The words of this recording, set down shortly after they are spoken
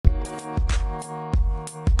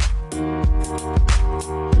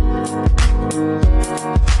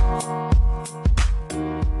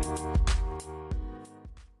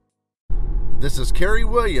This is Kerry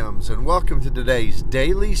Williams, and welcome to today's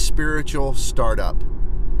Daily Spiritual Startup.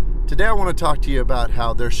 Today I want to talk to you about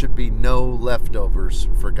how there should be no leftovers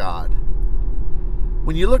for God.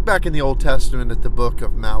 When you look back in the Old Testament at the book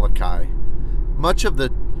of Malachi, much of the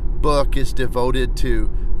book is devoted to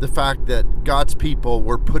the fact that God's people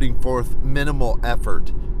were putting forth minimal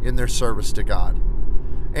effort in their service to God.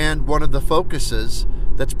 And one of the focuses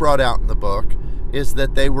that's brought out in the book is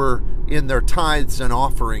that they were in their tithes and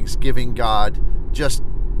offerings giving God just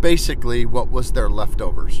basically what was their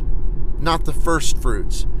leftovers. Not the first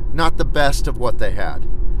fruits, not the best of what they had.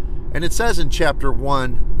 And it says in chapter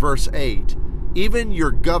 1, verse 8, even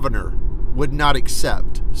your governor would not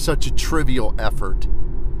accept such a trivial effort.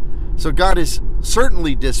 So God is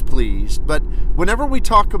certainly displeased, but whenever we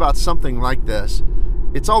talk about something like this,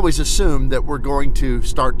 it's always assumed that we're going to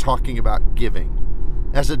start talking about giving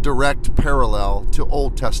as a direct parallel to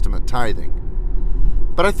Old Testament tithing.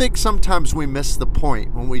 But I think sometimes we miss the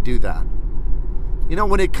point when we do that. You know,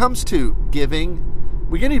 when it comes to giving,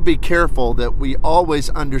 we need to be careful that we always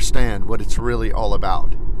understand what it's really all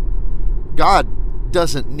about. God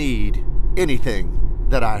doesn't need anything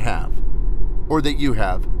that I have, or that you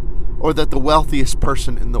have, or that the wealthiest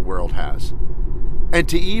person in the world has. And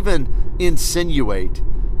to even insinuate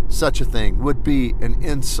such a thing would be an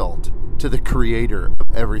insult to the creator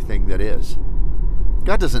of everything that is.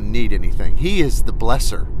 God doesn't need anything. He is the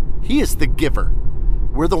blesser. He is the giver.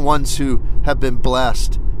 We're the ones who have been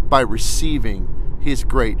blessed by receiving His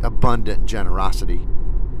great abundant generosity.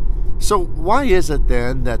 So why is it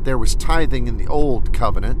then that there was tithing in the Old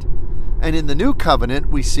Covenant, and in the New Covenant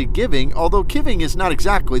we see giving, although giving is not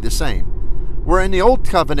exactly the same? Where in the Old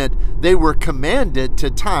Covenant they were commanded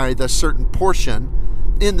to tithe a certain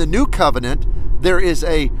portion, in the New Covenant there is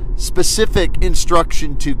a specific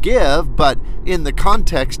instruction to give, but in the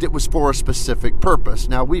context it was for a specific purpose.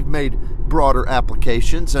 Now, we've made broader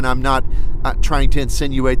applications, and I'm not trying to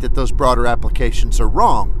insinuate that those broader applications are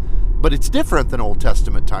wrong, but it's different than Old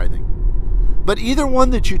Testament tithing. But either one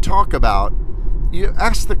that you talk about, you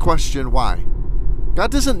ask the question, why?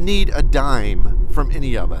 God doesn't need a dime from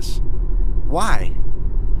any of us. Why?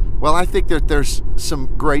 Well, I think that there's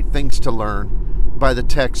some great things to learn by the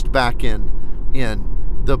text back in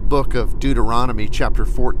the book of Deuteronomy, chapter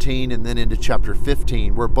 14, and then into chapter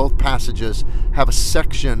 15, where both passages have a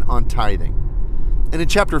section on tithing. And in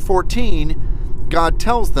chapter 14, God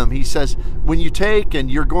tells them, He says, when you take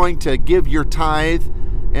and you're going to give your tithe,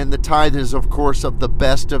 and the tithe is, of course, of the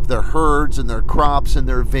best of their herds and their crops and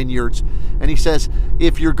their vineyards. And He says,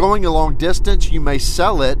 if you're going a long distance, you may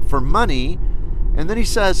sell it for money. And then He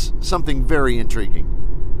says something very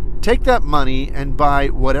intriguing. Take that money and buy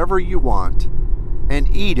whatever you want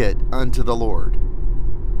and eat it unto the Lord.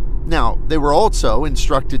 Now, they were also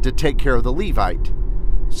instructed to take care of the Levite.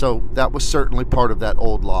 So that was certainly part of that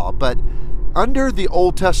old law. But under the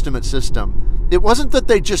Old Testament system, it wasn't that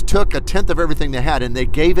they just took a tenth of everything they had and they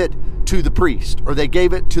gave it to the priest, or they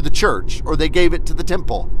gave it to the church, or they gave it to the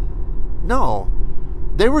temple. No,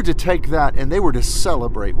 they were to take that and they were to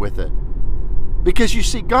celebrate with it. Because you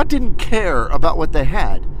see, God didn't care about what they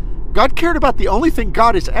had. God cared about the only thing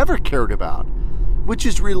God has ever cared about, which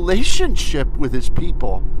is relationship with His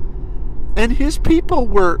people. And His people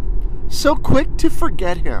were so quick to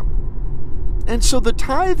forget Him. And so the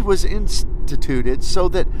tithe was instituted so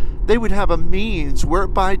that they would have a means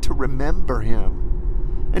whereby to remember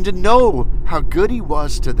Him and to know how good He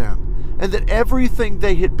was to them, and that everything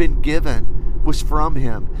they had been given was from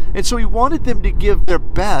Him. And so He wanted them to give their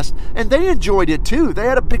best, and they enjoyed it too. They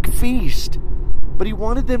had a big feast. But He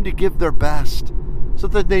wanted them to give their best so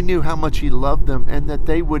that they knew how much He loved them and that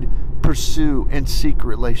they would pursue and seek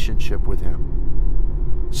relationship with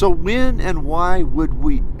Him. So when and why would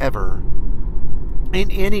we ever, in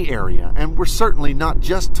any area, and we're certainly not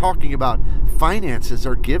just talking about finances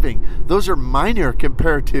or giving, those are minor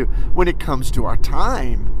compared to when it comes to our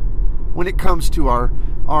time, when it comes to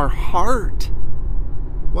our heart,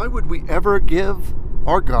 why would we ever give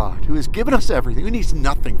our God, who has given us everything, who needs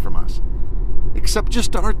nothing from us, except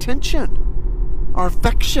just our attention, our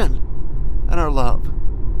affection, and our love?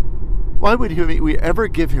 Why would we ever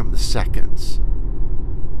give Him the seconds?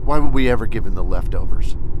 Why would we ever give Him the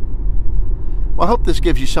leftovers? Well, I hope this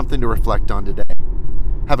gives you something to reflect on today.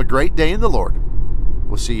 Have a great day in the Lord.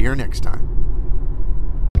 We'll see you here next time.